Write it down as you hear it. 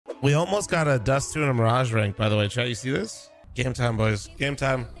We almost got a Dust 2 and a Mirage rank, by the way. Chat, you see this? Game time, boys. Game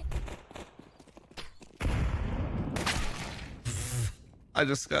time. I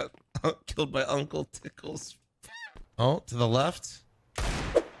just got killed by Uncle Tickles. Oh, to the left.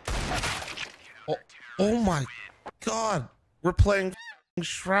 Oh my God. We're playing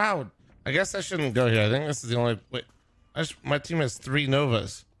Shroud. I guess I shouldn't go here. I think this is the only... Wait. My team has 3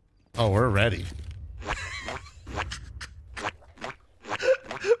 Novas. Oh, we're ready.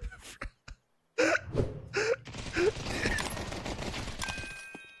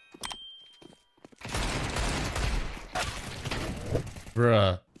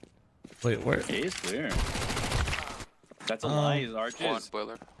 Bruh. Wait, where? A is clear. That's a lie. He's arches. One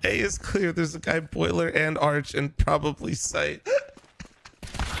boiler. A is clear. There's a guy boiler and arch and probably sight.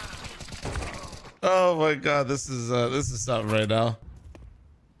 Oh my God, this is something right now.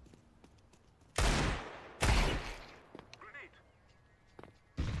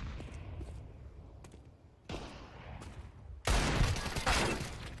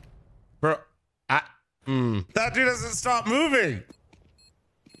 Bro, that dude doesn't stop moving.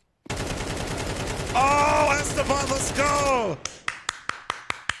 Oh, Esteban, let's go.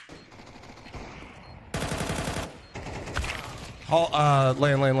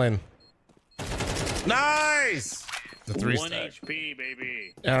 Lane. Nice. The 3 1 stack. HP,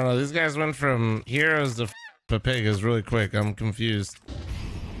 baby. I don't know. These guys went from heroes to Papigas really quick. I'm confused.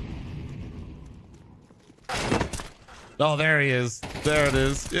 Oh, there he is. There it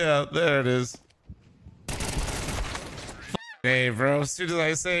is. Yeah, there it is. Hey, bro. As soon as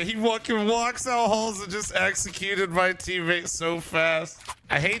I say he fucking walks out holes and just executed my teammate so fast.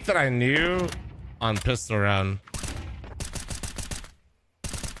 I hate that I knew on pistol round.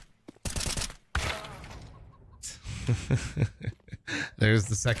 There's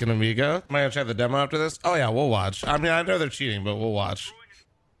the second amigo. Am I gonna try the demo after this? Oh yeah, we'll watch. I mean, I know they're cheating, but we'll watch.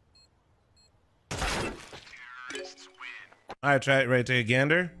 All right, try it right to a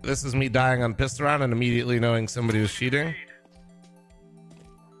gander. This is me dying on pistol round and immediately knowing somebody was cheating.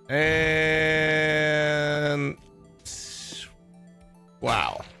 And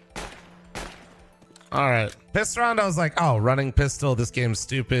wow. All right, pistol round. I was like, oh, running pistol. This game's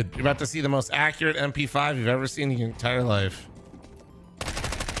stupid. You're about to see the most accurate MP5 you've ever seen in your entire life.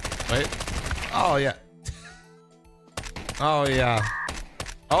 Wait. Oh yeah. Oh yeah.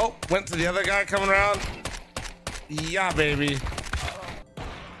 Oh, went to the other guy coming around. Yeah, baby.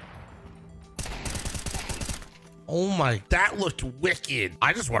 Oh my, that looked wicked.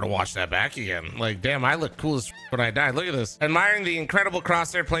 I just want to watch that back again. Like, damn, I look cool as when I died. Look at this. Admiring the incredible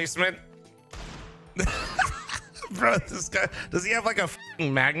crosshair placement. Bro, this guy, does he have like a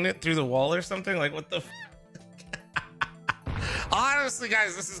magnet through the wall or something? Like, what the honestly,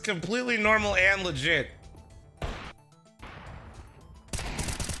 guys, this is completely normal and legit.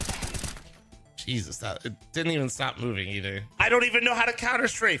 Jesus, that it didn't even stop moving either. I don't even know how to counter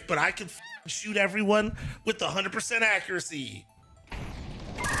strafe, but I can shoot everyone with 100% accuracy.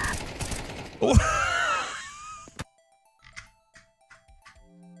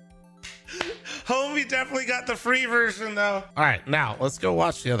 Homie definitely got the free version though. All right, now let's go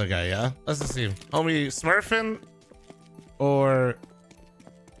watch the other guy. Yeah, let's just see. Homie smurfing or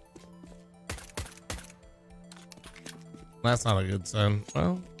that's not a good sign.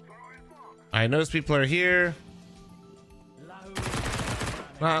 Well, I notice people are here.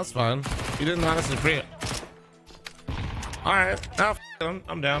 No, that's fine. You didn't honestly free it. All right, now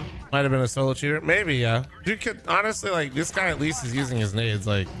I'm down. Might have been a solo cheater, maybe. Yeah, you could honestly, like, this guy at least is using his nades.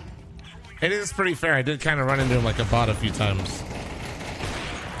 Like, it is pretty fair. I did kind of run into him like a bot a few times.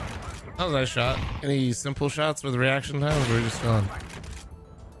 That was a nice shot. Any simple shots with reaction times? Or we're just chilling.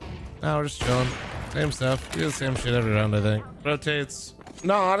 No, we're just chilling. Same stuff. We do the same shit every round, I think. Rotates.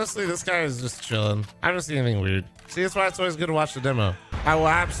 No, honestly, this guy is just chilling. I don't see anything weird. See, that's why it's always good to watch the demo. I will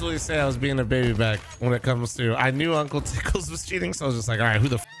absolutely say I was being a baby back when it comes to... I knew Uncle Tickles was cheating, so I was just like, all right, who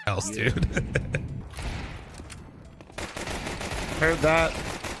the f else, dude? Heard that.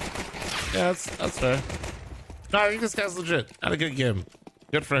 Yeah, that's fair. No, I think this guy's legit. Had a good game.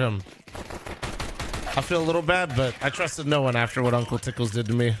 Good for him. I feel a little bad, but I trusted no one after what Uncle Tickles did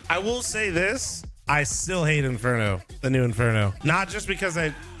to me. I will say this. I still hate Inferno, the new Inferno. Not just because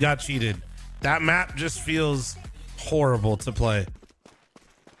I got cheated. That map just feels horrible to play.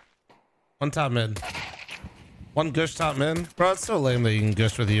 One top mid. One gush top mid. Bro, it's so lame that you can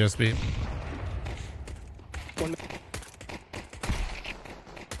gush with a USB.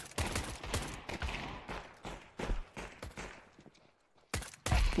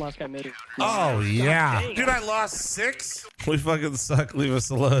 Last guy mid. Oh, yeah. Dude, I lost 6. We fucking suck. Leave us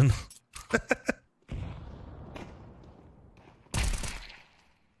alone.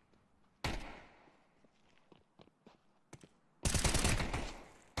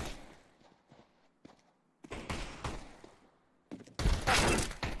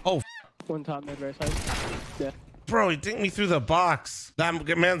 One top mid right side. Yeah. Bro, he dinked me through the box.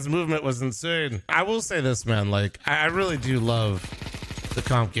 That man's movement was insane. I will say this, man. Like, I really do love the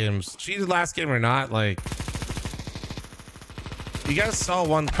comp games. Cheated last game or not, like... You guys saw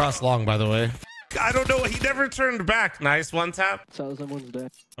one cross long, by the way. I don't know. He never turned back. Nice. One tap. So someone's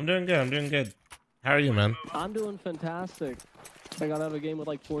dead. I'm doing good. I'm doing good. How are you, man? I'm doing fantastic. I got out of a game with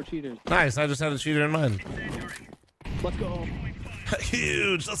like 4 cheaters. Nice. I just had a cheater in mind. Let's go.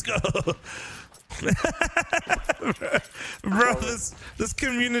 Huge. Let's go. Bro, this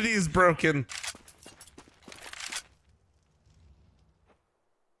community is broken.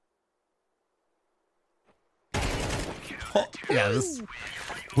 Oh, yeah, this...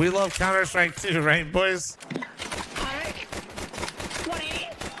 We love Counter-Strike too, right, boys?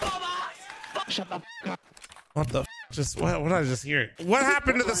 What the f? Just what did I just hear? What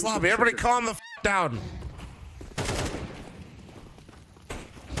happened to this lobby? Everybody calm the f down.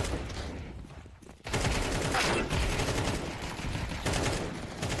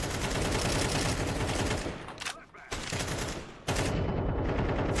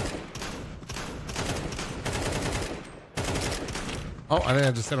 Oh, I think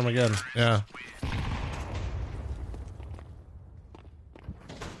I just hit him again. Yeah.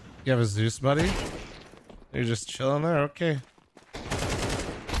 You have a Zeus, buddy? You're just chilling there? Okay.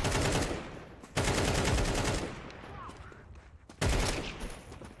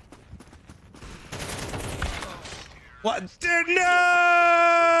 What? Dude, no!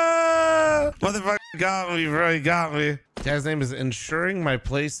 Motherfucker got me, bro. He got me. Guy's name is Ensuring My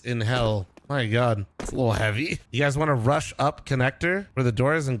Place in Hell. My God, it's a little heavy. You guys want to rush up connector where the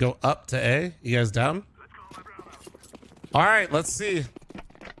door is and go up to A? You guys down? All right, let's see.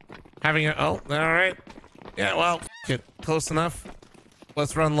 Having a, oh, all right. Yeah, well, get close enough.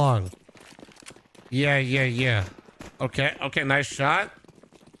 Let's run long. Yeah. Okay, nice shot.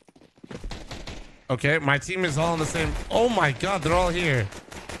 Okay, my team is all in the same. Oh my God, they're all here.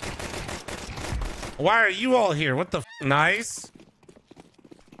 Why are you all here? What the f? Nice.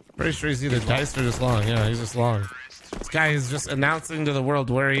 Pretty sure he's either diced or just long. Yeah, he's just long. This guy is just announcing to the world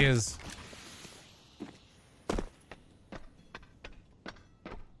where he is.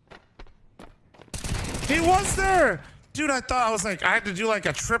 He was there! Dude, I thought I was like, I had to do like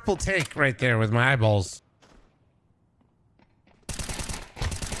a triple take right there with my eyeballs.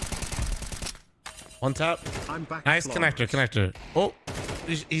 One tap. I'm back. Nice connector. Oh,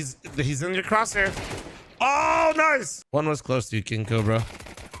 he's in your crosshair. Oh, nice! One was close to you, King Cobra.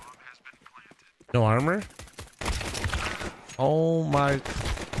 No armor? Oh my.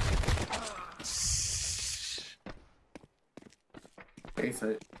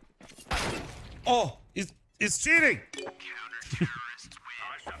 Oh, he's cheating. All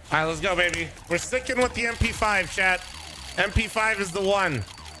right, let's go, baby. We're sticking with the MP5, chat. MP5 is the one.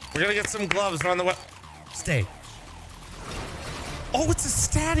 We're gonna get some gloves on the way. Stay. Oh, it's a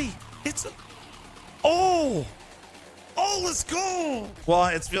statty. It's a... Oh, let's go. Well,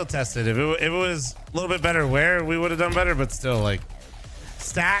 it's field tested. If it was a little bit better wear, we would have done better, but still, like,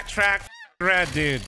 stat track red, dude.